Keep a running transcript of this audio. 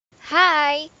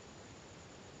Hi!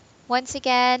 Once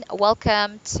again,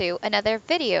 welcome to another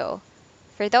video.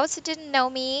 For those who didn't know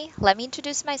me, let me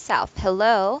introduce myself.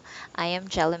 Hello, I am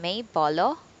Jelame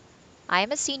Bolo. I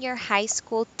am a senior high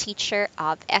school teacher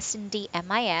of S&D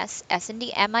MIS.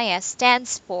 S&D MIS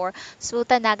stands for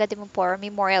Tanaga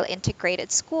Memorial Integrated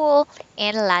School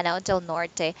in Lanao del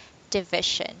Norte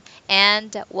Division.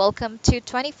 And welcome to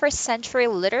 21st Century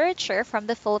Literature from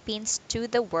the Philippines to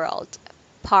the World,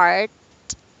 Part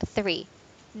 3.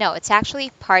 No, it's actually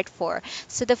part 4.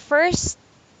 So the first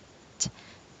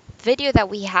video that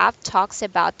we have talks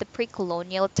about the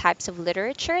pre-colonial types of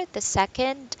literature. The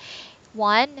second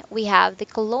one, we have the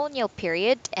colonial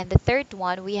period. And the third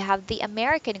one, we have the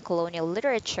American colonial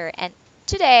literature. And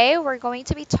today we're going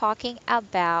to be talking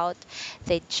about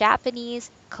the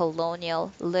Japanese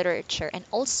colonial literature. And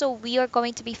also we are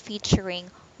going to be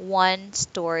featuring one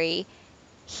story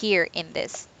here in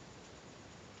this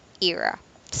era.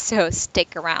 So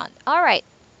stick around. All right,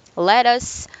 let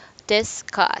us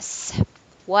discuss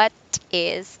what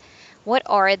is what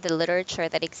are the literature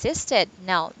that existed.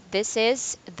 Now, this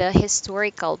is the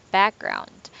historical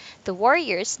background. The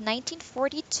warriors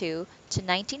 1942 to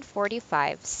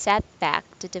 1945 set back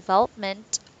the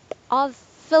development of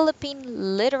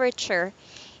Philippine literature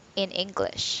in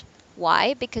English.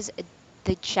 Why? Because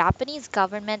the Japanese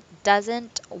government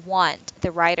doesn't want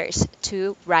the writers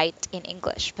to write in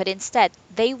English, but instead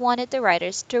they wanted the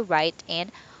writers to write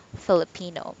in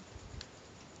Filipino.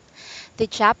 The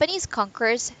Japanese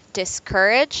conquerors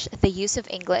discouraged the use of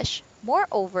English.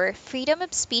 Moreover, freedom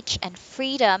of speech and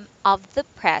freedom of the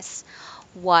press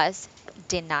was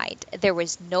denied. There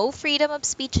was no freedom of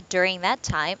speech during that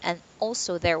time, and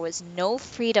also there was no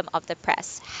freedom of the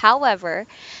press. However,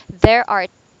 there are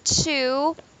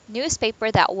two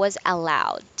newspaper that was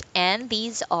allowed, and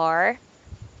these are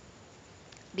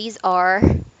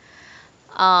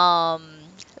um,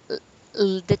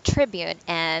 the Tribune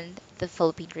and the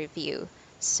Philippine Review.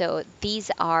 So these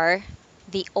are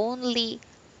the only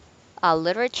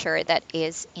literature that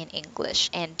is in English.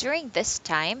 And during this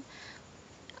time,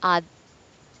 uh,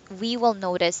 we will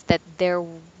notice that there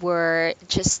were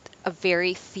just a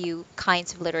very few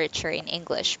kinds of literature in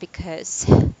English because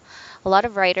a lot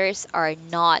of writers are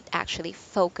not actually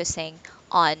focusing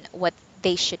on what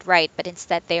they should write, but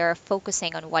instead they are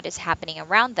focusing on what is happening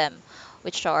around them,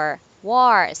 which are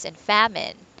wars and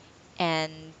famine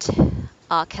and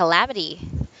calamity.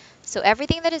 So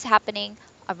everything that is happening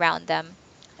around them,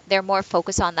 they're more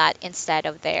focused on that instead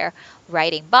of their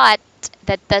writing. But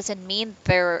that doesn't mean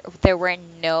there were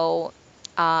no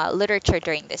literature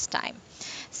during this time,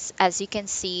 as you can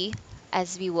see,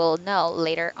 as we will know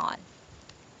later on.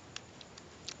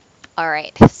 All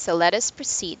right, so let us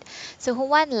proceed. So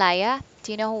Juan Laya,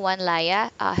 do you know Juan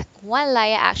Laya? Juan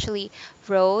Laya actually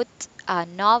wrote a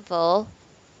novel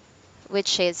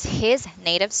which is his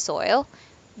native soil.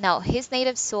 Now, his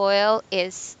native soil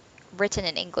is written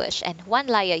in English, and Juan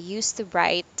Laya used to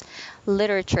write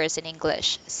literatures in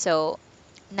English. So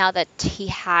now that he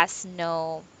has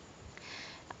no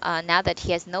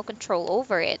control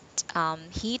over it,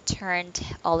 he turned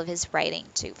all of his writing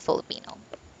to Filipino.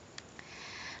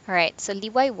 All right, so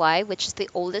Liwayway, which is the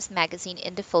oldest magazine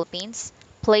in the Philippines,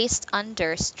 placed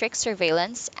under strict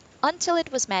surveillance until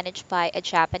it was managed by a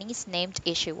Japanese named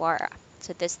Ishiwara.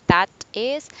 So that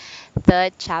is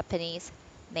the Japanese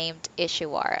named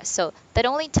Ishiwara. So that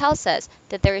only tells us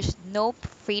that there is no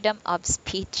freedom of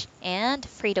speech and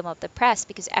freedom of the press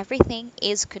because everything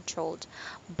is controlled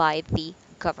by the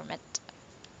government.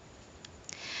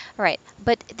 All right,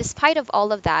 but despite of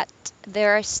all of that,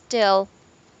 there are still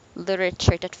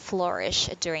literature that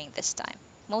flourished during this time,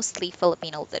 mostly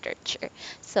Filipino literature.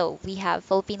 So we have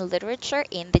Filipino literature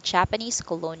in the Japanese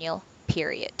colonial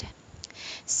period.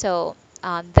 So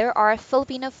there are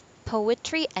Filipino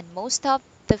poetry, and most of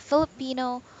the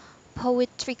Filipino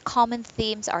poetry common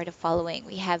themes are the following.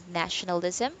 We have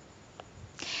nationalism,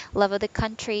 love of the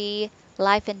country,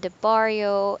 life in the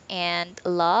barrio, and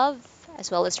love, as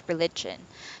well as religion.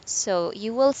 So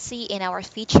you will see in our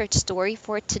featured story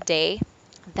for today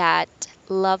that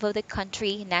love of the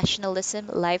country, nationalism,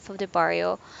 life of the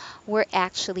barrio were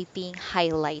actually being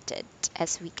highlighted,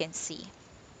 as we can see.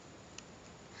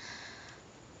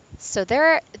 So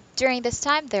during this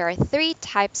time there are three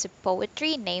types of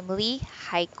poetry, namely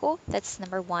haiku, that's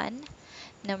number 1,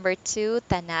 number 2,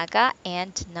 Tanaga,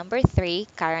 and number 3,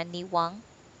 Karaniwang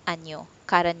Anyo.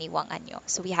 Karaniwang Anyo.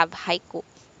 So we have haiku,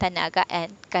 Tanaga,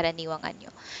 and Karaniwang Anyo.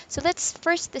 So let's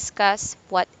first discuss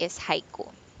what is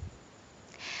haiku.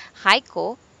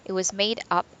 Haiku, it was made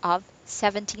up of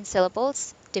 17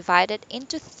 syllables, divided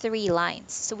into 3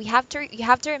 lines. So you have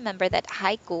to remember that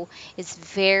haiku is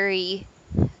very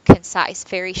concise,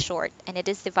 very short, and it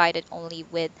is divided only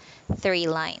with 3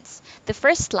 lines. The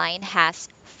first line has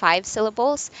 5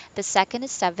 syllables, the second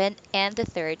is 7, and the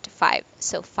third 5.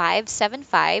 So 5, 7,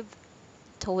 5,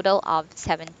 total of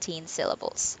 17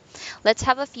 syllables. Let's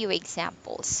have a few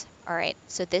examples. All right,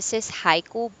 so this is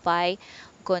haiku by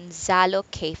Gonzalo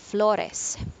K.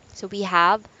 Flores. So we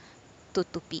have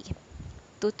tutupi.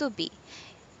 Tutubi.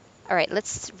 All right,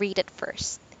 let's read it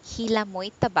first. Hila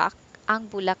mo'y tabak, ang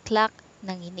bulaklak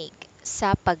nanginig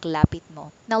sa paglapit mo.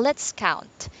 Now let's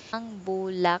count. Ang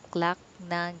bulaklak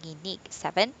nanginig.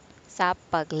 7. Sa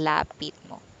paglapit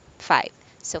mo. 5.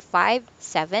 So 5,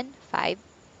 7, 5.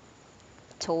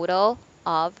 Total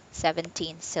of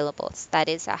 17 syllables. That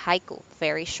is a haiku.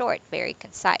 Very short, very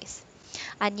concise.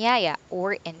 Anyaya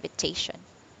or invitation.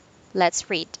 Let's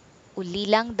read.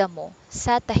 Ulilang damo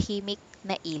sa tahimik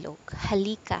na ilog.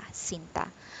 Halika, sinta.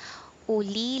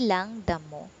 Ulilang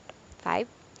damo. 5.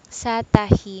 Sa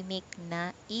tahimik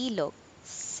na ilog.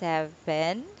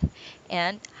 7.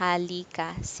 And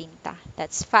halika, sinta.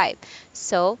 That's 5.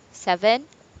 So 7,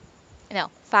 no,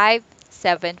 5,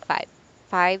 7, 5.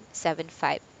 5, 7,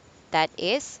 5. That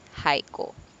is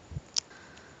haiku.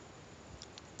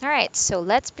 All right, so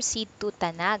let's proceed to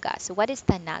Tanaga. So what is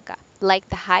Tanaga? Like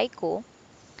the haiku,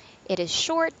 it is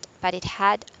short, but it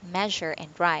had measure and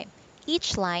rhyme.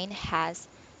 Each line has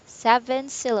 7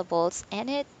 syllables, and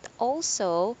it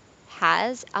also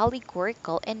has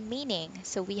allegorical and meaning.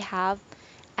 So we have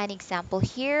an example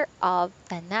here of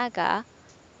Tanaga,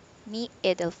 ni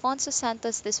Edelfonso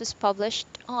Santos. This was published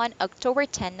on October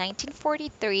 10,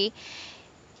 1943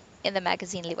 in the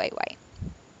magazine Liwayway.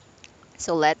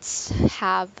 So let's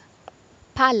have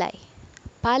palay.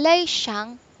 Palay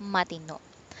siyang matino.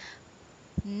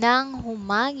 Nang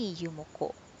humangi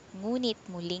yumuko, ngunit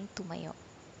muling tumayo,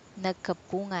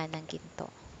 nagkabunga ng ginto.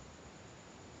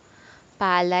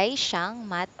 Palay siyang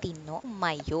matino,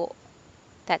 mayo.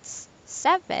 That's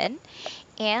 7.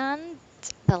 And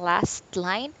the last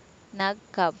line,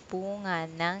 nagkabunga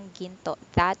ng ginto.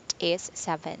 That is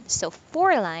 7. So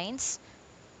 4 lines,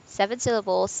 7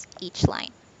 syllables each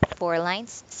line. 4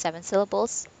 lines, 7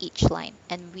 syllables each line.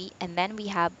 And then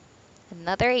we have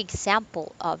another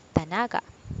example of Tanaga.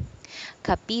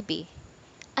 Kabibi,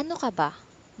 ano ka ba?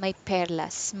 May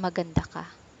perlas, maganda ka.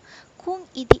 Kung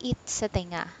idiit sa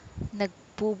tenga,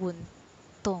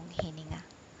 nagbubuntong hininga.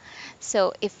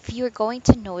 So if you're going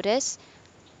to notice,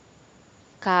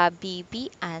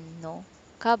 kabibi, ano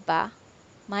ka ba?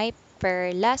 May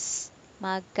perlas,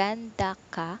 maganda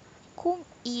ka. Kung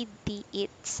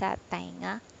idiit sa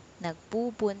tenga,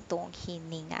 nagbubuntong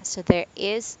hininga. So there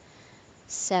is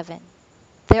 7.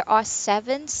 There are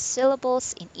 7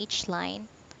 syllables in each line.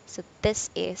 So this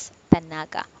is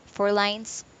Tanaga. 4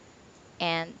 lines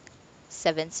and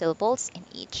 7 syllables in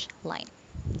each line.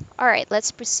 All right,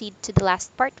 let's proceed to the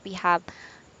last part. We have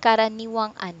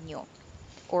Karaniwang Anyo,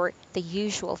 or the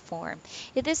usual form.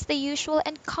 It is the usual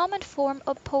and common form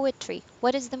of poetry.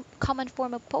 What is the common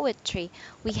form of poetry?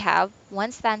 We have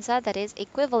 1 stanza that is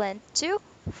equivalent to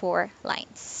 4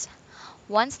 lines.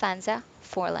 1 stanza,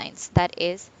 4 lines. That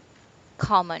is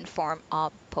common form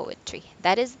of poetry.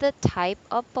 That is the type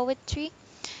of poetry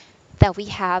that we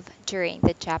have during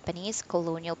the Japanese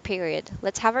colonial period.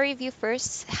 Let's have a review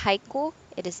first. Haiku,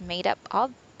 it is made up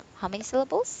of how many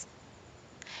syllables?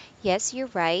 Yes, you're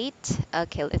right.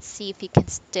 Okay, let's see if you can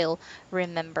still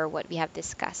remember what we have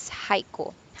discussed.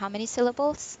 Haiku, how many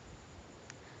syllables?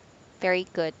 Very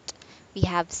good. We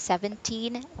have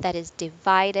 17 that is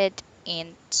divided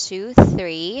into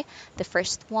 3. The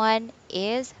first one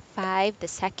is 5, the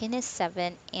second is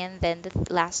 7, and then the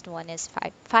last one is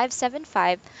 5. 5, 7,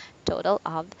 5, total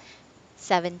of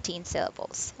 17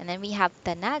 syllables. And then we have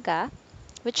Tanaga,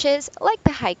 which is like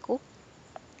the haiku.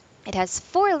 It has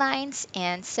 4 lines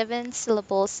and 7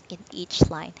 syllables in each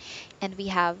line. And we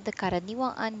have the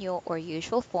Karaniwang Anyo, or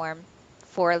usual form,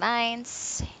 4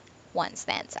 lines, 1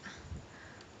 stanza.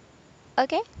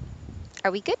 Okay,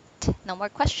 are we good? No more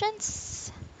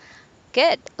questions?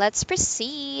 Good. Let's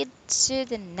proceed to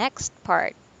the next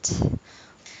part.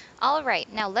 All right,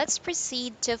 now let's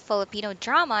proceed to Filipino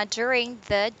drama during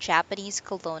the Japanese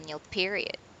colonial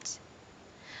period.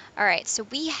 All right, so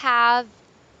we have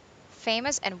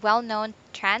famous and well-known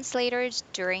translators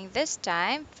during this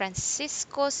time,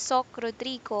 Francisco Soc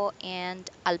Rodrigo and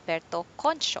Alberto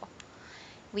Concho.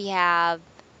 We have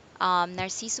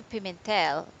Narciso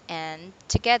Pimentel, and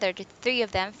together the 3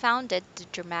 of them founded the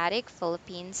Dramatic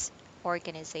Philippines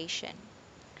organization.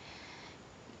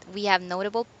 We have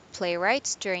notable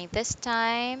playwrights during this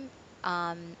time,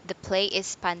 The play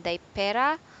is Panday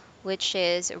Pera, which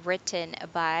is written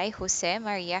by Jose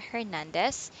Maria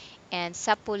Hernandez, and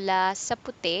Sapula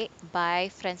Sapute by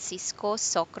Francisco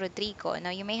Soc Rodrigo. Now,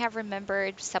 you may have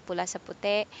remembered Sapula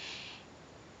Sapute.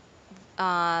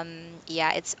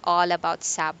 Yeah, it's all about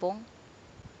sabong.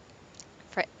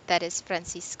 That is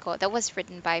Francisco. That was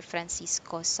written by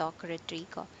Francisco Soc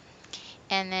Rodrigo.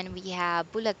 And then we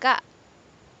have Bulaga,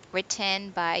 written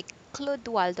by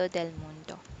Clodoaldo del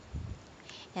Mundo.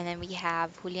 And then we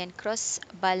have Julian Cruz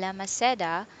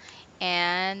Balmaceda,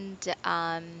 and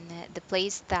the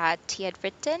plays that he had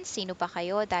written, Sino Ba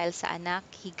Kayo, Dahil sa Anak,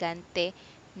 Higante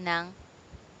ng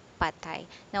Patay.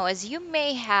 Now, as you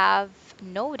may have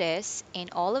noticed in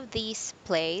all of these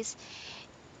plays,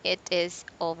 it is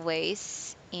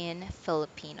always in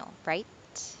Filipino, right?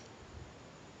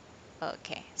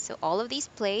 Okay, so all of these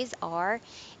plays are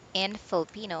in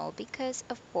Filipino because,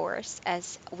 of course,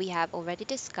 as we have already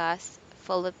discussed,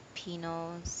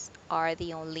 Filipinos are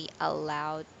the only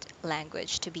allowed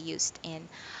language to be used in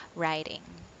writing.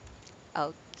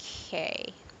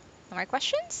 Okay, no more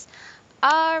questions?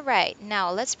 All right,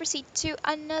 now let's proceed to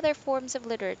another forms of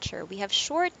literature. We have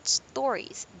short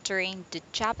stories during the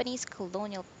Japanese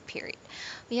colonial period.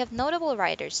 We have notable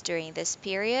writers during this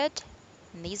period,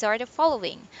 and these are the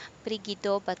following: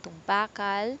 Brigido Batong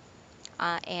Bakal,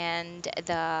 and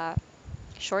the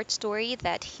short story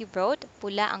that he wrote,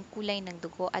 Pula ang kulay ng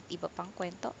dugo at iba pang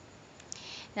kwento.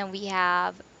 Then we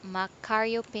have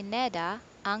Macario Pineda,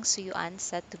 Ang Suyuan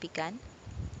sa Tubigan.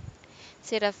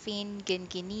 Serafin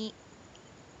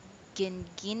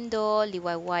Gingindo,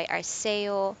 Liwayway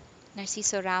Arceo,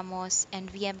 Narciso Ramos,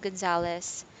 and VM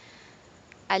Gonzalez,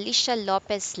 Alicia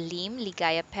Lopez Lim,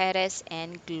 Ligaya Perez,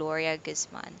 and Gloria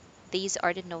Guzman. These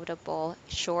are the notable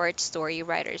short story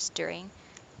writers during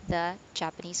the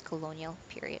Japanese colonial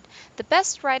period. The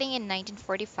best writing in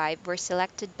 1945 were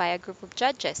selected by a group of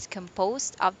judges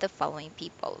composed of the following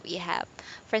people. We have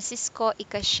Francisco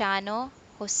Icasiano,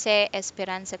 Jose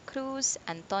Esperanza Cruz,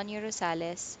 Antonio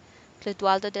Rosales,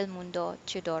 Clodoaldo del Mundo,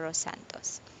 Teodoro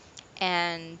Santos.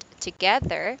 And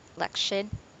together, election,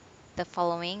 the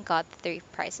following got 3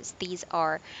 prizes. These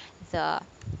are the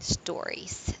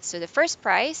stories. So the first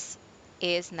prize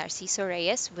is Narciso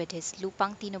Reyes with his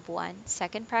Lupang Tinubuan.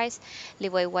 Second prize,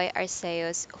 Liwayway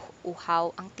Arceo's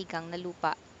Uhaw ang Tigang na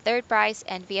Lupa. Third prize,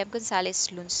 and VM Gonzalez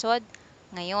Lunsod,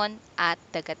 Ngayon at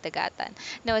Dagat-Dagatan.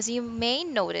 Now, as you may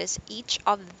notice, each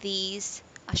of these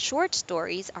short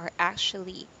stories are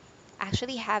actually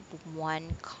have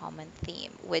one common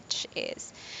theme, which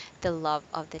is the love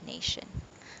of the nation.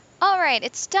 All right,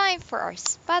 it's time for our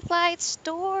spotlight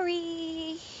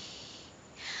story.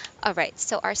 All right,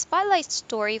 so our spotlight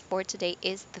story for today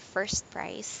is the first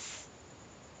prize,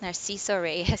 Narciso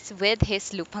Reyes with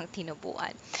his Lupang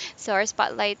Tinubuan. So our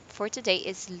spotlight for today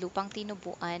is Lupang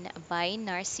Tinubuan by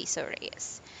Narciso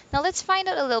Reyes. Now let's find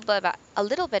out a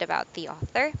little bit about the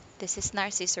author. This is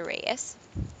Narciso Reyes.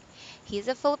 He's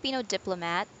a Filipino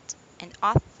diplomat, an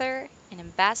author, an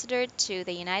ambassador to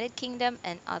the United Kingdom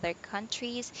and other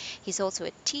countries. He's also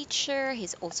a teacher,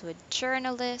 he's also a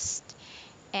journalist,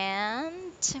 and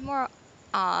more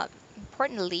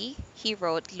importantly, he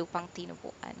wrote Lupang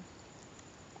Tinubuan.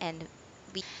 And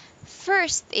we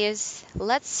first is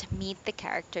let's meet the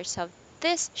characters of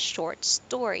this short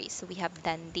story. So we have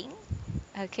Danding.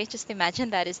 Okay, just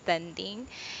imagine that is Danding,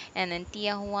 and then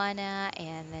Tia Juana,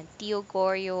 and then Tio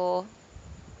Gorio,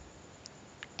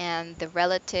 and the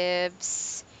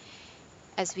relatives,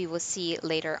 as we will see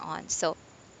later on. So,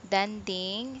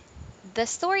 Danding, the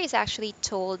story is actually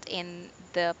told in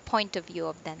the point of view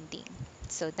of Danding.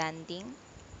 So,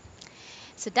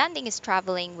 Danding is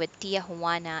traveling with Tia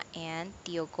Juana and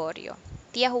Tio Gorio.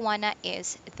 Tia Juana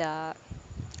is the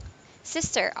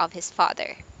sister of his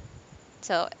father.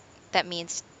 So, that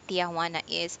means Tia Juana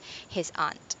is his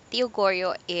aunt. Tio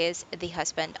Gorio is the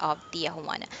husband of Tia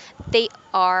Juana. They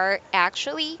are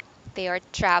actually they are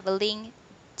traveling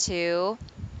to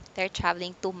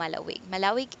Malawig.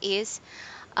 Malawig is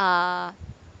a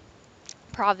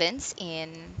province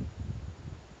in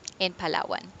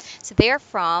Palawan. So they are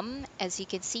from, as you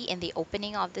can see in the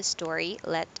opening of the story,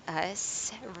 let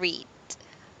us read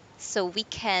so we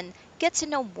can get to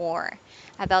know more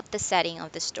about the setting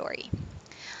of the story.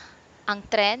 Ang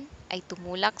tren ay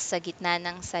tumulak sa gitna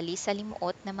ng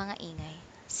sali-salimuot na mga ingay.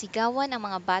 Sigawan ang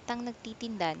mga batang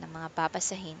nagtitinda ng mga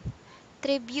babasahin.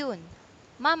 Tribune!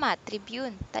 Mama,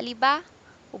 Tribune! Taliba!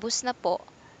 Ubus na po.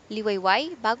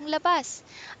 Liwayway, bagong labas.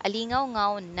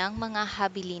 Alingaw-ngaw ng mga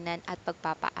habilinan at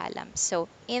pagpapaalam. So,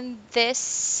 in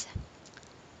this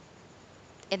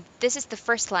and this is the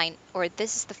first line, or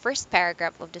this is the first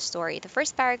paragraph of the story. The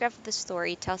first paragraph of the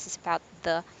story tells us about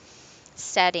the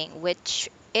setting, which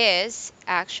is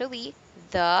actually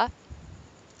the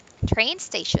train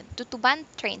station, Tutuban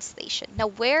train station. Now,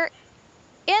 where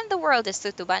in the world is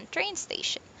Tutuban train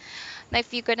station? Now,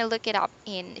 if you're going to look it up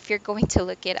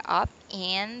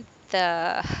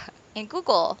the in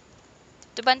Google,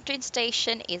 Tutuban train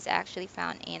station is actually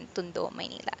found in Tondo,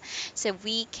 Maynila. So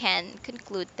we can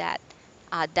conclude that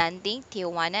Danding,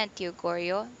 Tijuana, and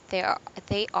Tiogorio,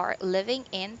 they are living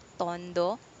in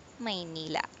Tondo,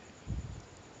 Maynila,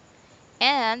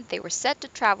 and they were set to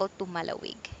travel to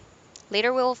Malawig.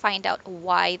 Later, we will find out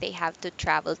why they have to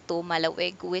travel to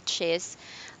Malawig, which is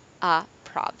a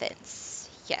province.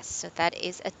 Yes, so that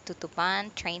is a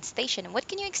Tutuban train station. And what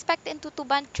can you expect in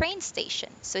Tutuban train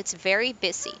station? So it's very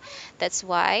busy. That's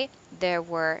why there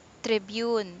were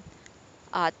Tribune,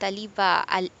 Taliba,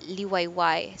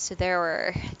 Liwayway. So there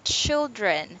were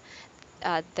children.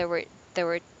 Uh, there were there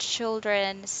were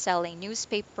children selling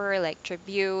newspaper like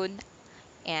Tribune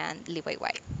and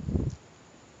Liwayway.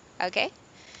 Okay,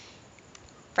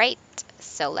 right.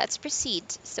 So let's proceed.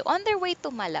 So on their way to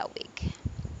Malawig,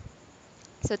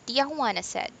 so Tia Juana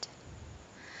said,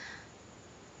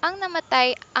 ang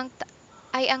namatay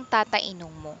ay ang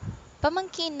tatainong mo.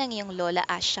 Pamangkin ng iyong lola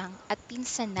Asyang at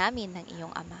pinsan namin ng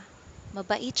iyong ama.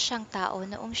 Mabait siyang tao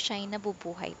noong siya'y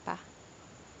nabubuhay pa.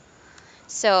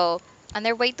 So, on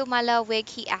their way to Malawig,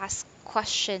 he asks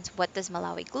questions. What does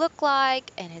Malawig look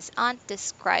like? And his aunt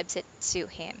describes it to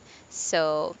him.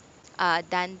 So,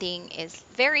 Danding is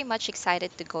very much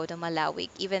excited to go to Malawig,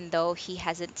 even though he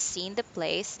hasn't seen the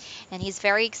place. And he's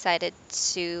very excited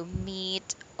to meet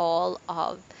all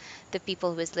of the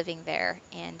people who is living there.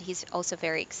 And he's also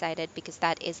very excited because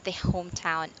that is the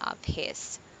hometown of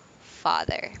his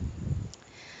father.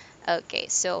 Okay,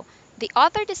 so the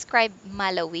author described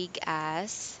Malawig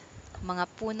as mga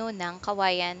puno ng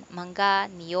kawayan, mangga,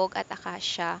 niyog at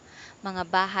akasya, mga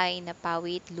bahay na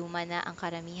pawid, luma na ang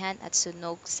karamihan at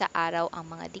sunog sa araw ang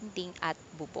mga dingding at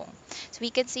bubong. So we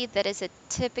can see that is a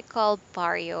typical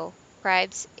barrio,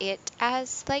 describes it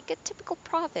as like a typical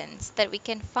province that we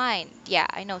can find. Yeah,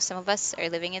 I know some of us are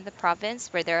living in the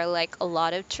province where there are like a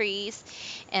lot of trees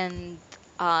and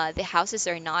the houses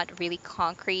are not really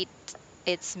concrete.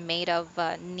 It's made of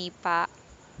nipa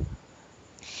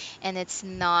and it's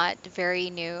not very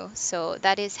new. So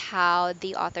that is how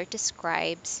the author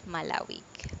describes Malawig.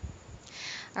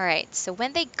 All right, so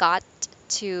when they got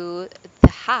to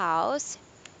the house,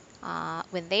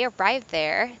 when they arrived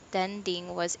there,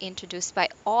 Dending was introduced by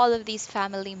all of these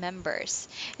family members.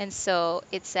 And so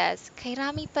it says, kay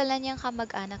rami pala niyang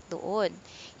kamag-anak doon.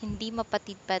 Hindi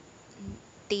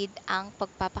mapatid-patid ang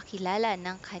pagpapakilala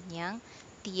ng kanyang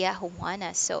Tia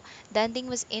Juana. So Danding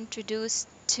was introduced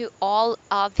to all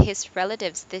of his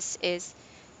relatives. This is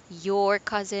your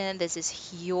cousin, this is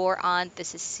your aunt,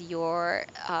 this is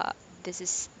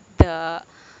the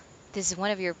this is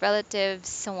one of your relatives,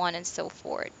 so on and so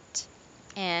forth.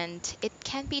 And it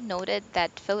can be noted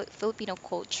that Filipino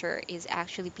culture is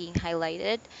actually being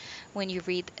highlighted when you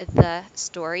read the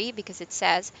story because it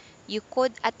says,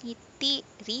 Yukod at ngiti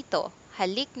rito,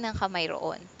 halik ng kamay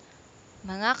roon.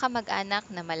 Mga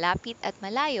kamag-anak na malapit at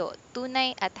malayo,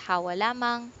 tunay at hawa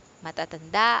lamang,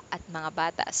 matatanda at mga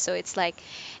bata. So it's like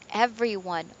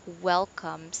everyone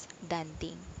welcomes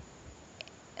Danding.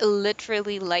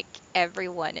 Literally like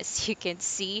everyone, as you can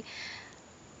see.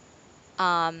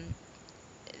 Um,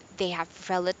 they have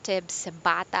relatives,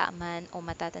 bata man o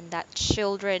matatanda,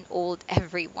 children, old,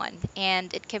 everyone.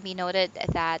 And it can be noted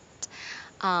that,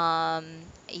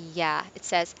 yeah, it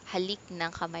says, halik ng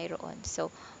kamay roon.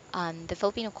 So, the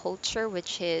Filipino culture,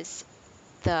 which is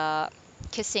the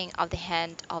kissing of the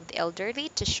hand of the elderly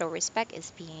to show respect, is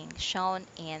being shown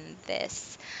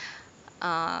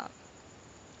uh,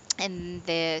 in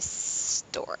this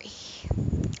story.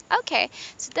 Okay,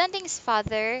 so Danding's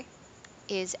father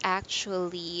is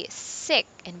actually sick,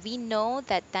 and we know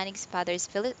that Danig's father is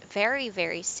very,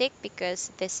 very sick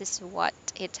because this is what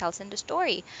it tells in the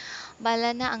story.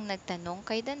 Bala na ang nagtanong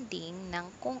kay Danding ng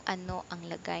kung ano ang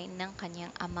lagay ng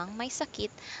kanyang amang may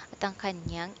sakit at ang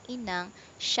kanyang inang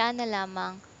siya na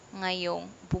lamang ngayong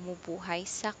bumubuhay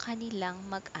sa kanilang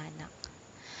mag-anak.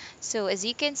 So as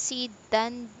you can see,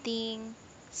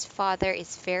 Danding's father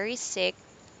is very sick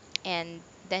and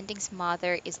Danding's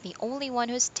mother is the only one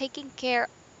who's taking care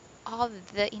of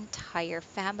the entire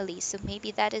family. So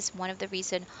maybe that is one of the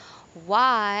reason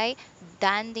why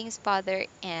Danding's father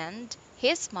and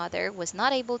his mother was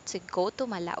not able to go to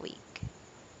Malawi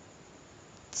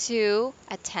to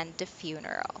attend the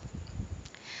funeral.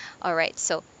 All right,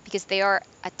 so because they are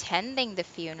attending the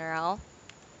funeral,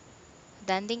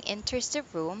 Danding enters the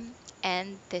room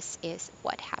and this is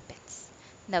what happens.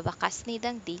 Nabakas ni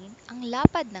Danding ang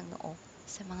lapad ng noo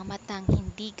sa mga matang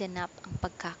hindi ganap ang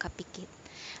pagkakapikit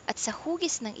at sa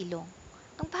hugis ng ilong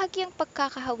ang bahagyang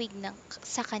pagkakahawig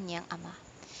sa kanyang ama.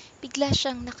 Bigla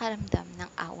siyang nakaramdam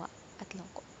ng awa at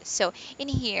lungkot. So, in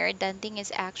here, Danding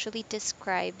is actually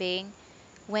describing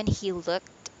when he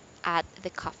looked at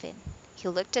the coffin. He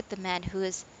looked at the man who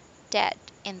is dead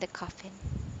in the coffin.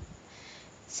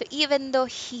 So even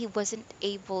though he wasn't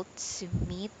able to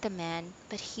meet the man,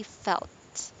 but he felt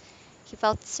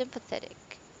sympathetic.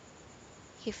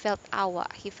 He felt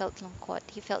awa, he felt lungkot,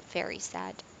 he felt very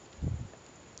sad.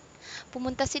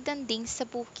 Pumunta si Danding sa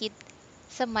bukid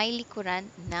sa may likuran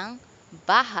ng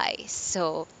bahay.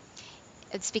 So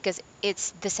it's because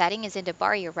the setting is in the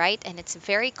barrio, right? And it's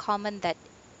very common that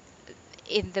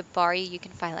in the barrio you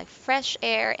can find like fresh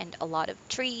air and a lot of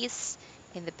trees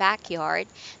in the backyard.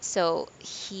 So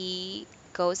he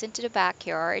goes into the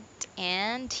backyard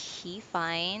and he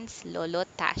finds Lolo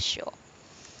Tasio.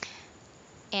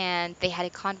 And they had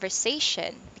a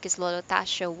conversation because Lolo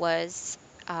Tasio was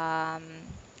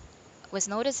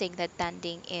noticing that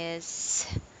Danding is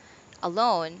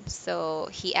alone. So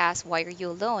he asked, "Why are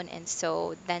you alone?" And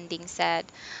so Danding said,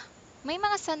 "May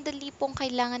mga sandali pong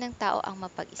kailangan ng tao ang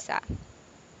mapag-isa."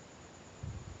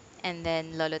 And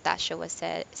then Lolo Tasio was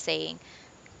saying,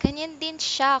 "Ganyan din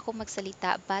siya kung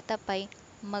magsalita, bata pa'y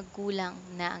magulang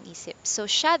na ang isip." So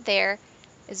siya there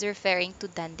is referring to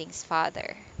Danding's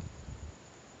father.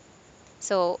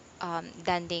 So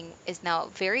Danding is now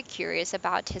very curious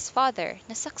about his father.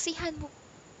 Nasaksihan mo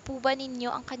po ba ninyo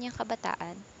ang kanyang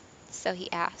kabataan? So he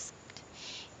asked.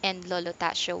 And Lolo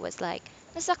Tasio was like,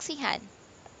 "Nasaksihan.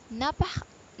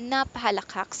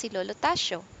 Napahalakak si Lolo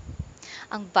Tasio.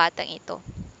 Ang batang ito.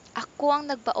 Ako ang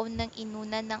nagbaon ng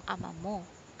inunan ng ama mo.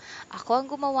 Ako ang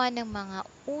gumawa ng mga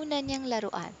una niyang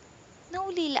laruan.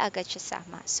 Naulila agad siya sa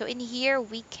ama." So in here,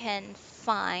 we can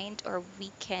find or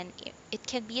it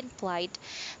can be implied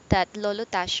that Lolo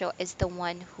Tasio is the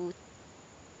one who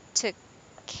took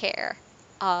care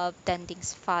of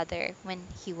Danding's father when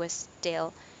he was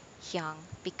still young,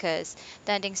 because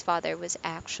Danding's father was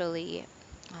actually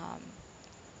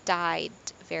died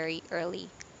very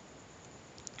early.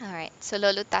 Alright, so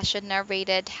Lolo Tasio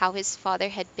narrated how his father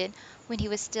had been when he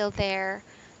was still there,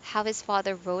 how his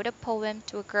father wrote a poem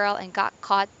to a girl and got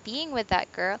caught being with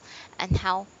that girl, and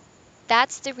how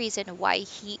that's the reason why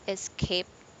he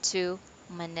escaped to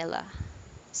Manila.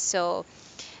 So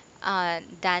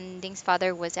Danding's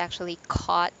father was actually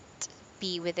caught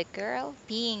being with a girl,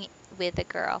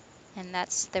 and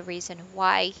that's the reason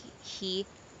why he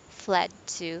fled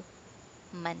to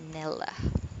Manila.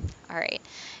 All right,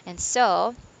 and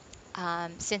so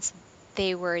since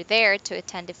they were there to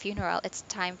attend the funeral, it's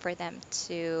time for them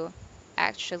to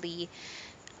actually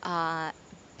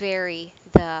bury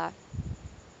the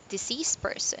deceased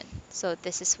person. So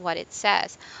this is what it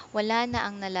says. Wala na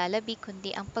ang nalalabi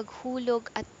kundi ang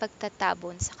paghulog at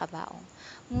pagtatabon sa kabaong.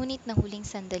 Ngunit nang huling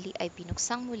sandali ay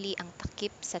binuksang muli ang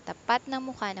takip sa tapat ng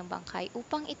mukha ng bangkay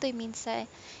upang ito'y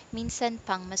minsan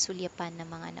pang masulyapan ng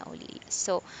mga naulila.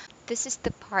 So this is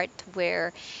the part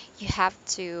where you have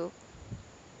to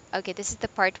this is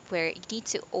the part where you need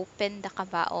to open the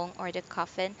kabaong or the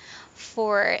coffin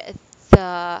for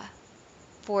the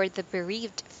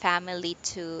bereaved family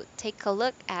to take a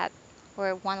look at,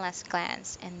 or one last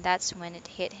glance, and that's when it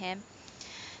hit him.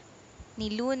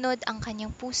 Nilunod ang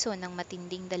kanyang puso ng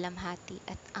matinding dalamhati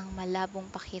at ang malabong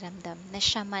pakiramdam na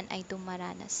siya man ay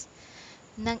dumaranas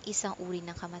ng isang uri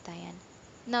ng kamatayan.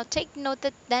 Now take note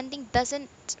that Danding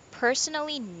doesn't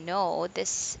personally know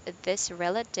this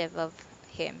relative of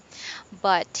him,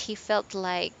 but he felt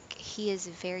like he is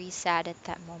very sad at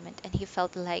that moment, and he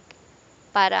felt like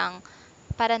parang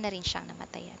para na rin siyang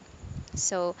namatayan.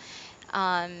 So,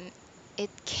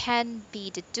 it can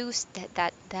be deduced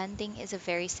that Danding is a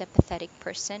very sympathetic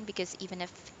person, because even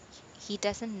if he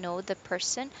doesn't know the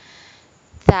person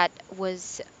that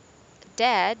was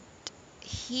dead,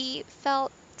 he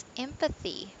felt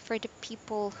empathy for the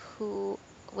people who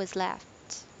was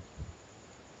left.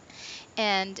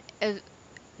 And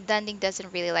Danding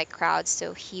doesn't really like crowds,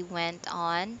 so he went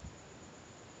on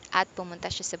at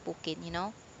pumunta siya sa bukid,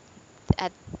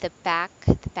 at the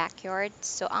backyard.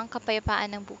 So ang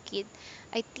kapayapaan ng bukid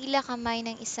ay tila kamay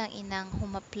ng isang inang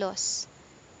humaplos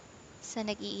sa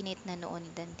nag-iinit na noo ni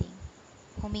Danding.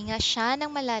 Huminga siya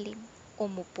ng malalim,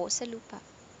 umupo sa lupa,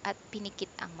 at pinikit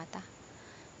ang mata.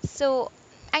 So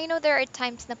I know there are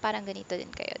times na parang ganito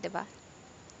din kayo, di ba?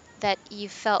 That you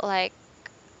felt like,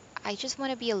 I just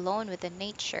want to be alone with the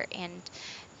nature, and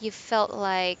you felt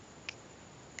like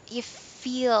you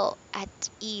feel at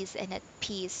ease and at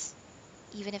peace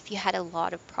even if you had a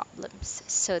lot of problems.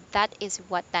 So that is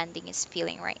what Danding is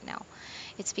feeling right now.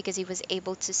 It's because he was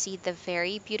able to see the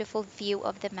very beautiful view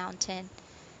of the mountain.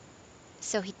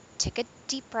 So he took a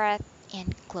deep breath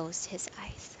and closed his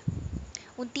eyes.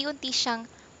 Unti-unti siyang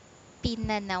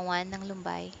pinanawan ng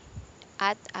lumbay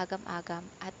at agam-agam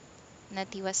at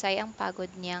natiwasay ang pagod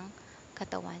niyang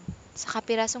katawan. Sa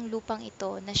kapirasong lupang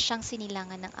ito na siyang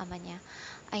sinilangan ng ama niya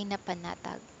ay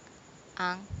napanatag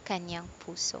ang kanyang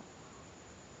puso.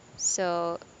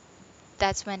 So,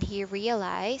 that's when he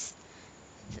realized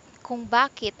kung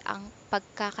bakit ang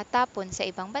pagkakatapon sa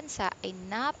ibang bansa ay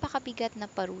napakabigat na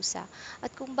parusa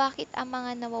at kung bakit ang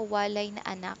mga nawawalay na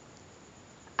anak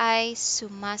ay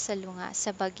sumasalunga sa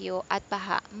bagyo at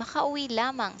baha makauwi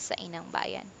lamang sa inang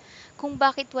bayan. Kung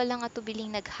bakit walang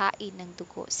atubiling naghain ng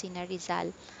dugo sina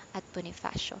Rizal at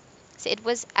Bonifacio. So it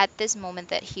was at this moment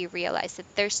that he realized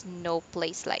that there's no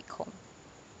place like home.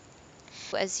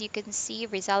 As you can see,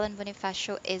 Rizal and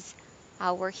Bonifacio is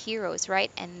our heroes,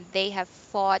 right? And they have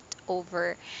fought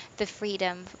over the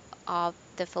freedom of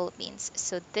the Philippines.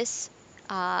 So this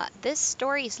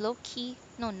story is low key.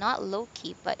 No, not low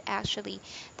key, but actually,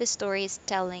 this story is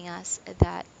telling us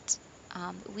that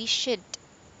we should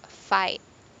fight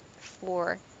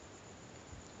for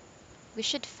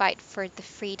the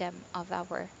freedom of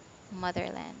our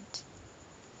motherland.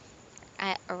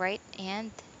 Right,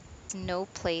 and no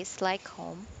place like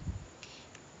home.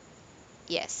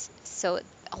 Yes, so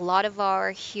a lot of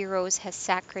our heroes has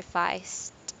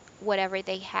sacrificed whatever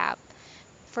they have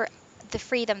for the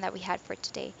freedom that we had for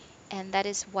today. And that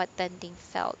is what Danding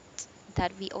felt,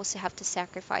 that we also have to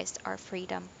sacrifice our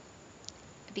freedom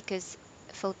because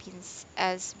Philippines,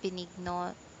 as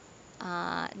Benigno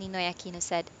Ninoy Aquino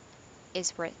said,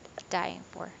 is worth dying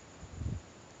for.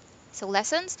 So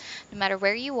lessons, no matter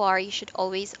where you are, you should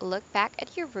always look back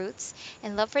at your roots,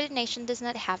 and love for the nation does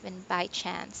not happen by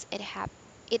chance.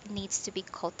 It needs to be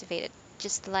cultivated,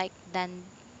 just like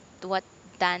what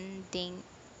Danding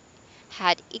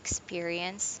had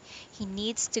experienced. He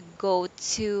needs to go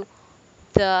to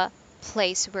the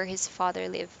place where his father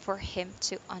lived for him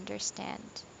to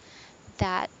understand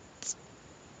that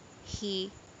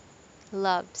he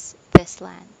loves this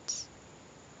land.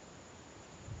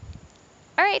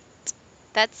 All right,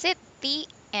 that's it. The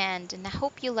end. And I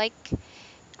hope you like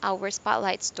our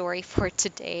spotlight story for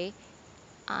today.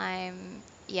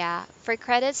 Yeah, for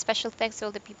credits, special thanks to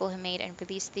all the people who made and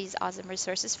released these awesome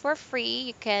resources for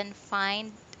free. You can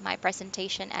find my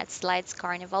presentation at Slides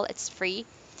Carnival. It's free,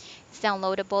 it's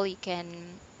downloadable. You can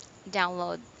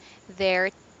download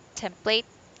their template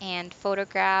and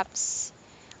photographs,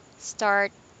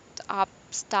 start up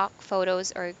stock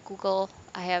photos, or Google.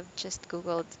 I have just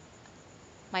Googled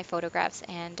my photographs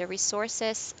and the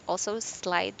resources. Also,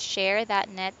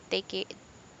 slideshare.net,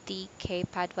 DK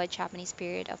Padua Japanese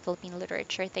Period of Filipino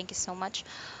Literature. Thank you so much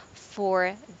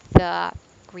for the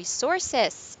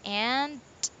resources. And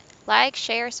like,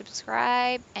 share,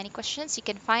 subscribe. Any questions, you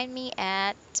can find me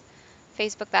at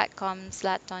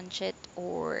facebook.com/tonjit,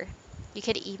 or you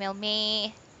can email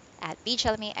me at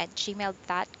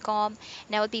bchelame@gmail.com,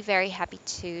 and I would be very happy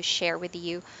to share with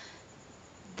you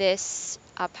this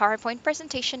PowerPoint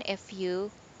presentation if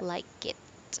you like it.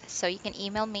 So you can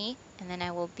email me, and then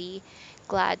I will be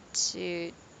glad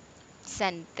to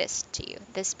send this to you,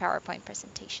 this PowerPoint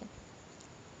presentation.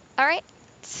 All right.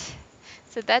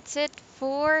 So that's it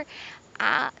for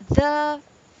the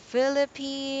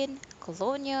Philippine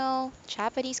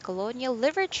Japanese colonial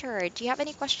literature. Do you have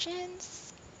any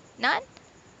questions? None?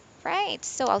 Right.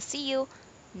 So I'll see you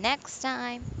next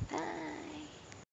time. Bye.